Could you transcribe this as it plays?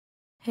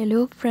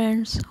Hello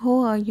friends, how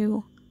are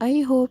you?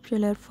 I hope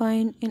you are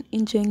fine and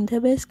enjoying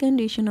the best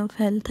condition of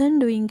health and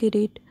doing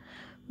great.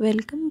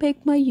 Welcome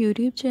back my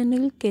YouTube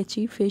channel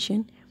Catchy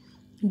Fashion.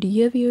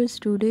 Dear viewers,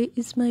 today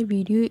is my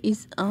video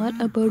is all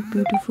about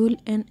beautiful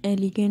and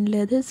elegant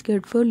leather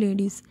skirt for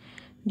ladies.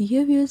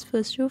 Dear viewers,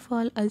 first of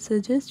all I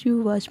suggest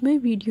you watch my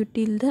video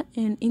till the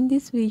end. In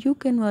this way you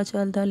can watch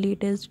all the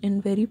latest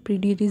and very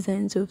pretty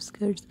designs of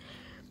skirts.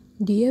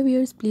 Dear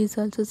viewers, please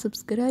also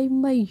subscribe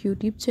my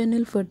YouTube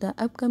channel for the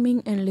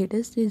upcoming and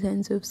latest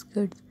designs of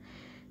skirts.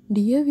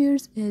 Dear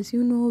viewers, as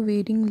you know,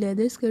 wearing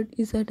leather skirt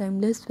is a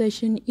timeless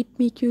fashion. It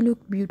make you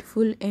look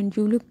beautiful and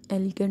you look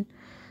elegant.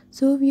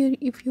 So viewer,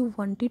 if you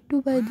wanted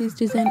to buy this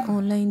design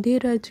online, there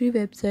are three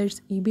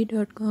websites: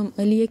 ebay.com,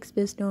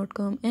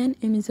 aliexpress.com and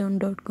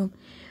amazon.com.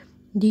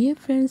 Dear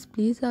friends,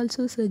 please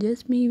also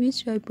suggest me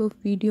which type of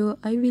video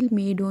I will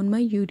made on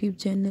my YouTube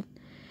channel.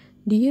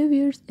 Dear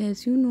viewers,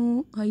 as you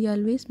know, I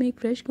always make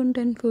fresh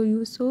content for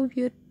you. So,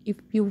 viewer, if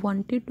you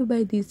wanted to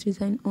buy this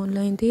design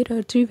online, there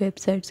are three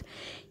websites: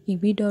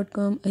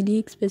 ebay.com,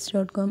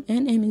 aliexpress.com,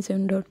 and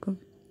amazon.com.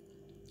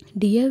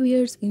 Dear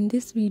viewers, in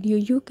this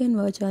video, you can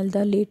watch all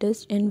the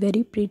latest and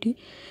very pretty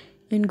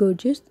and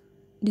gorgeous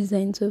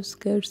designs of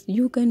skirts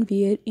you can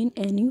wear in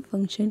any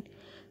function.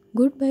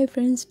 Goodbye,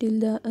 friends, till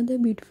the other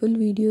beautiful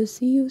videos.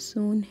 See you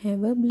soon.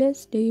 Have a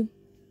blessed day.